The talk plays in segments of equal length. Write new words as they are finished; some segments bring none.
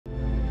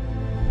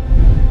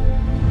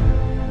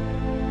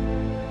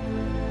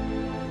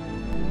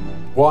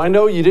Well, I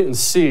know you didn't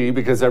see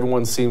because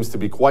everyone seems to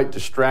be quite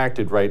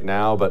distracted right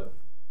now, but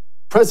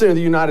President of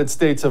the United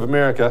States of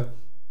America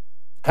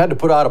had to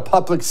put out a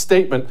public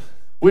statement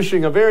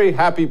wishing a very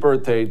happy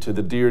birthday to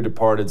the dear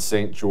departed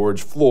St.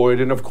 George Floyd.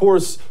 And of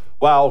course,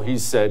 while he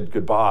said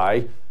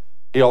goodbye,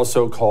 he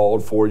also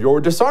called for your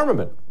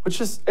disarmament,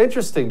 which is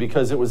interesting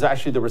because it was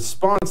actually the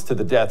response to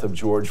the death of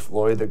George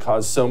Floyd that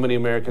caused so many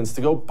Americans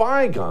to go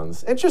buy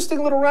guns.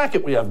 Interesting little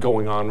racket we have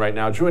going on right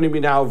now. Joining me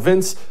now,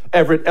 Vince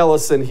Everett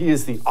Ellison. He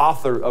is the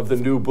author of the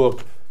new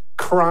book,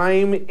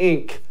 Crime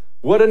Inc.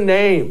 What a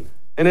name.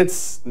 And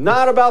it's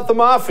not about the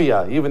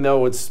Mafia, even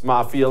though it's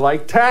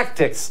Mafia-like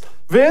tactics.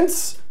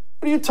 Vince,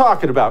 what are you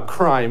talking about,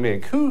 Crime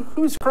Inc.?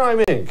 Who's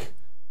Crime Inc.?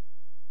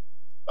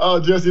 Oh,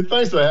 Jesse,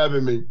 thanks for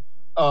having me.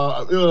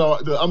 I'm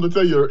going to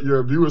tell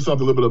your viewers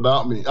something a little bit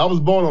about me. I was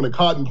born on a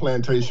cotton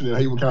plantation in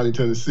Haywood County,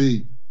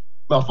 Tennessee.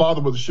 My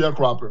father was a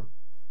sharecropper.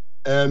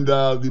 And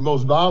the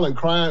most violent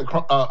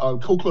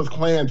Ku Klux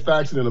Klan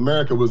faction in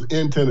America was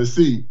in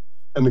Tennessee.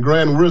 And the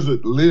Grand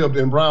Wizard lived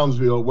in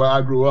Brownsville, where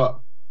I grew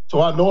up. So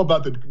I know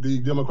about the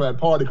Democrat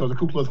Party because the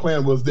Ku Klux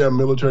Klan was their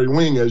military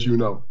wing, as you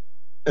know.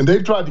 And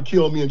they've tried to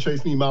kill me and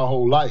chase me my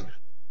whole life.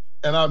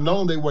 And I've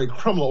known they were a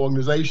criminal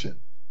organization.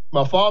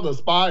 My father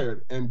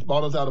aspired and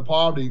brought us out of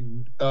poverty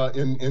in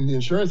the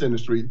insurance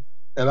industry.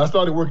 And I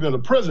started working in a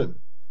prison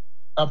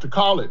after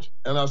college.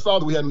 And I saw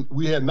that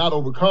we had not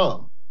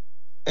overcome.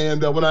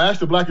 And when I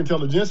asked the black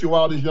intelligentsia why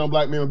all these young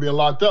black men were being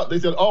locked up, they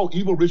said, oh,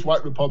 evil, rich,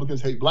 white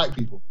Republicans hate black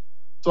people.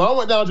 So I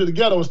went down to the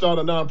ghetto and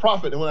started a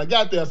nonprofit. And when I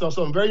got there, I saw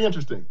something very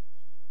interesting.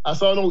 I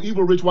saw no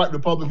evil, rich, white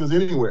Republicans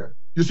anywhere.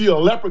 You see a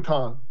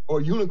leprechaun or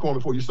a unicorn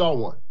before you saw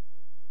one.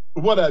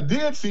 But what I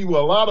did see were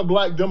a lot of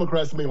black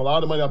Democrats making a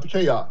lot of money off the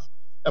chaos.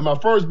 And my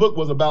first book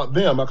was about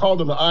them. I called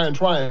them the Iron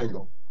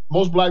Triangle.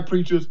 Most black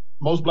preachers,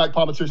 most black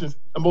politicians,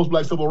 and most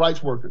black civil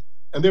rights workers.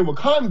 And they were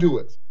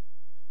conduits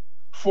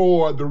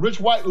for the rich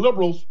white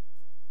liberals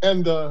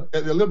and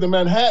that lived in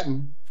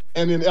Manhattan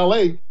and in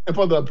LA, and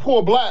for the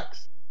poor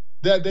blacks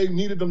that they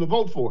needed them to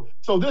vote for.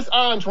 So this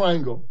Iron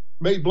Triangle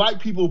made black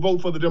people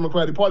vote for the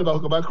Democratic Party by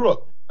hook or by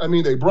crook. I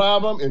mean, they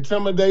bribe them,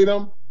 intimidate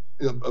them,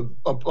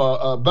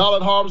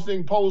 ballot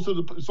harvesting, souls to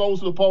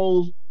the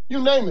polls,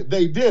 you name it,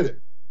 they did it.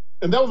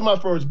 And that was my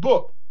first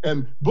book.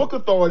 And Book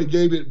Authority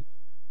gave it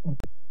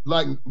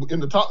like in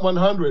the top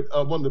 100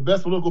 of one of the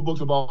best political books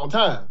of all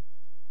time.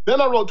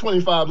 Then I wrote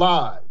 25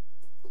 Lies,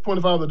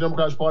 25 of the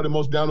Democratic Party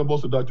most damnable,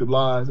 seductive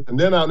lies. And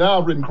then now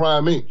I've written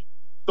Crime Inc.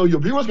 So your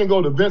viewers can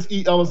go to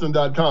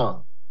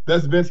vinceellison.com.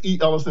 That's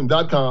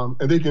vinceellison.com,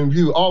 and they can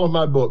view all of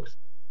my books.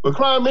 But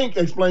Crime Inc.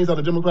 explains how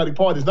the Democratic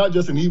Party is not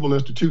just an evil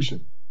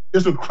institution.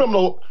 It's a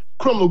criminal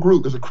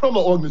group. It's a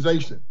criminal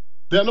organization.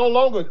 They're no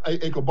longer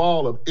a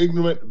cabal of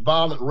ignorant,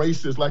 violent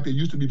racists like they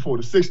used to be before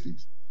the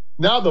 60s.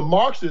 Now the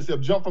Marxists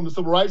have jumped from the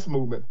civil rights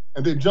movement,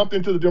 and they've jumped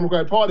into the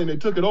Democratic Party, and they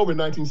took it over in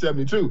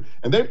 1972.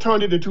 And they've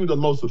turned it into the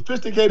most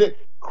sophisticated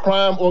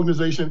crime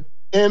organization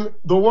in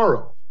the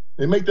world.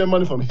 They make their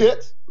money from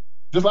hits,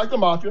 just like the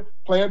Mafia.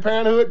 Planned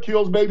Parenthood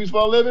kills babies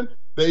for a living.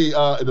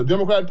 The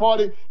Democratic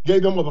Party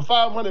gave them over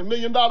 $500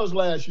 million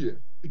last year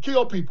to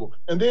kill people.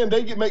 And then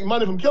they make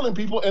money from killing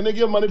people, and they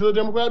give money to the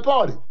Democratic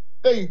Party.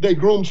 They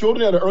groom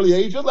children at an early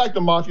age, just like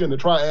the Mafia and the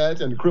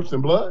Triads and the Crips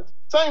and Bloods.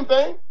 Same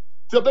thing,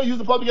 except they use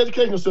the public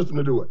educational system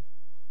to do it.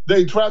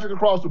 They traffic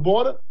across the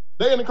border.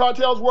 They and the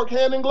cartels work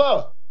hand in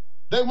glove.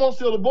 They won't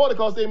seal the border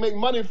because they make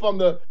money from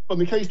the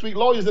K Street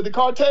lawyers that the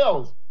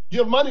cartels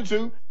give money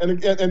to,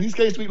 and these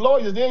K Street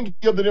lawyers then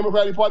give the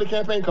Democratic Party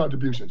campaign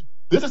contributions.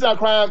 This is how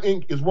Crime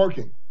Inc. is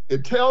working.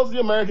 It tells the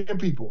American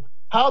people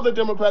how the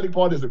Democratic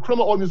Party is a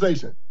criminal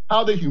organization,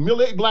 how they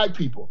humiliate black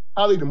people,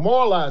 how they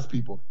demoralize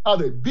people, how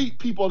they beat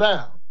people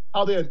down,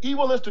 how they're an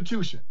evil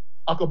institution,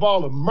 a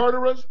cabal of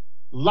murderers,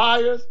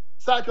 liars,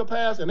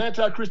 psychopaths, and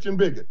anti-Christian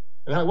bigots,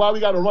 and why we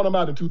got to run them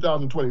out in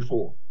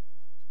 2024.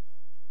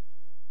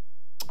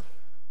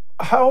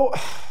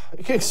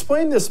 You can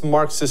explain this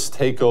Marxist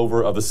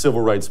takeover of the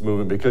civil rights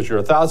movement, because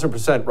you're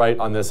 1,000% right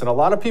on this, and a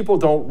lot of people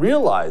don't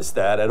realize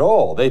that at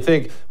all. They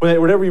think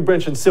whenever you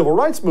mention civil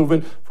rights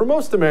movement, for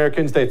most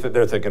Americans, they're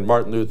thinking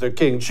Martin Luther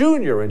King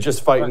Jr. and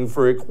just fighting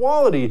for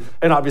equality,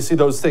 and obviously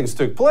those things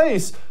took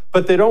place,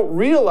 but they don't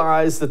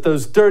realize that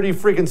those dirty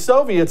freaking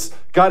Soviets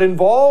got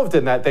involved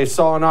in that. They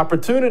saw an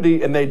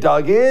opportunity and they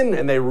dug in,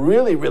 and they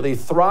really, really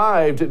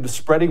thrived in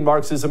spreading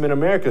Marxism in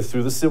America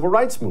through the civil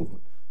rights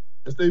movement.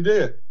 Yes, they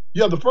did.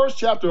 Yeah, the first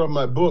chapter of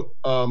my book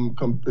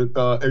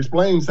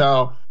explains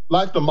how,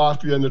 like the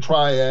Mafia and the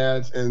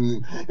Triads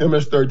and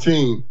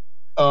MS-13,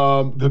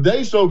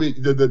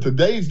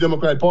 today's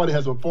Democratic Party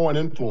has a foreign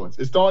influence.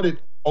 It started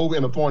over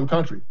in a foreign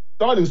country,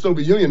 started in the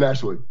Soviet Union,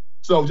 actually.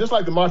 So just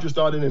like the Mafia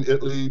started in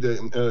Italy,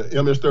 the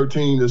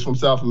MS-13 is from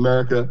South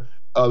America,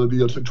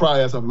 the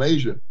Triads are from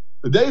Asia.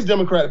 Today's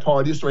Democratic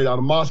Party is straight out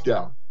of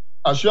Moscow.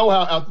 I show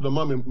how after the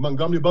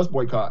Montgomery bus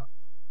boycott,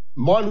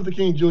 Martin Luther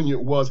King Jr.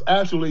 was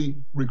actually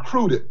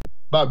recruited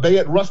by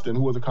Bayard Rustin,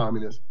 who was a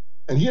communist,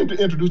 and he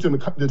introduced him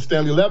to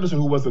Stanley Levison,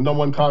 who was the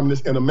 #1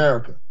 communist in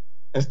America.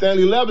 And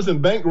Stanley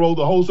Levison bankrolled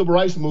the whole civil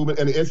rights movement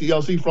and the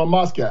SELC from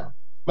Moscow.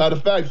 Matter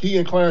of fact, he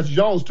and Clarence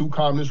Jones, two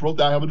communists, wrote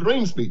the I Have a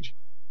Dream speech.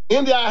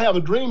 In the I Have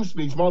a Dream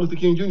speech, Martin Luther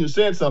King Jr.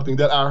 said something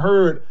that I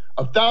heard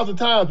 1,000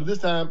 times, but this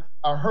time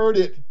I heard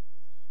it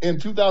in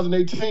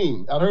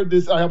 2018. I heard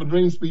this I Have a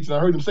Dream speech, and I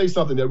heard him say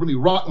something that really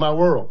rocked my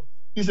world.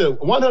 He said,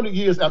 100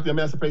 years after the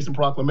Emancipation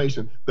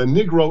Proclamation, the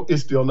Negro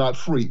is still not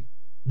free.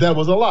 That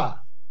was a lie.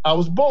 I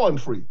was born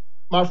free.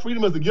 My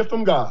freedom is a gift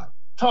from God.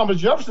 Thomas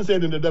Jefferson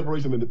said in the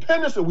Declaration of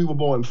Independence that we were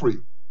born free,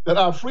 that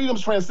our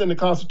freedoms transcend the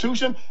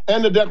Constitution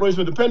and the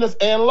Declaration of Independence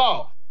and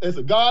law. It's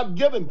a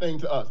God-given thing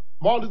to us.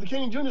 Martin Luther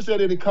King Jr. said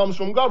that it comes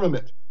from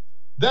government.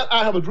 That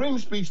I Have a Dream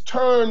speech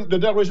turned the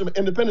Declaration of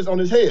Independence on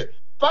his head.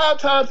 5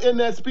 times in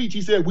that speech,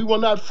 he said, we were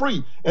not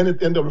free. And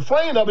the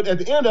refrain of it, at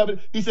the end of it,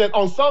 he said,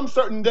 on some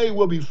certain day,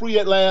 we'll be free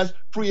at last,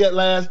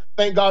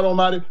 thank God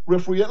Almighty, we're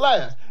free at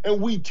last. And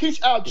we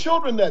teach our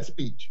children that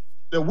speech,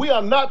 that we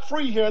are not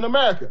free here in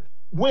America,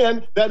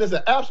 when that is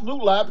an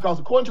absolute lie, because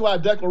according to our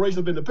Declaration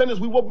of Independence,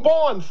 we were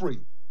born free.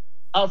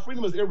 Our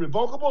freedom is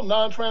irrevocable,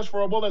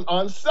 non-transferable, and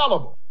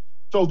unsellable.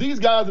 So these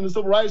guys in the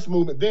Civil Rights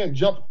Movement then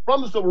jumped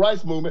from the Civil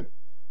Rights Movement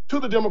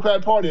to the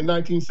Democratic Party in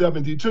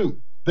 1972.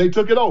 They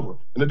took it over,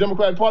 and the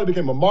Democratic Party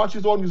became a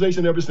Marxist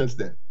organization ever since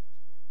then.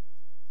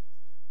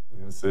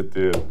 Yes, it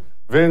did.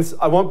 Vince,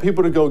 I want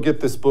people to go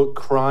get this book,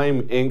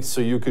 Crime, Inc., so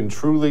you can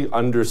truly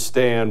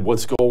understand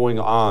what's going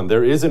on.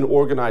 There is an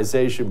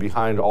organization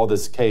behind all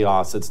this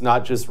chaos. It's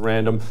not just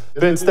random. Yes,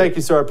 Vince, thank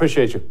you, sir. I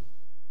appreciate you.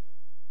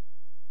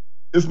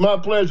 It's my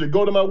pleasure.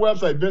 Go to my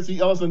website,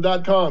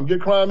 vinceellison.com.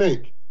 Get Crime,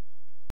 Inc.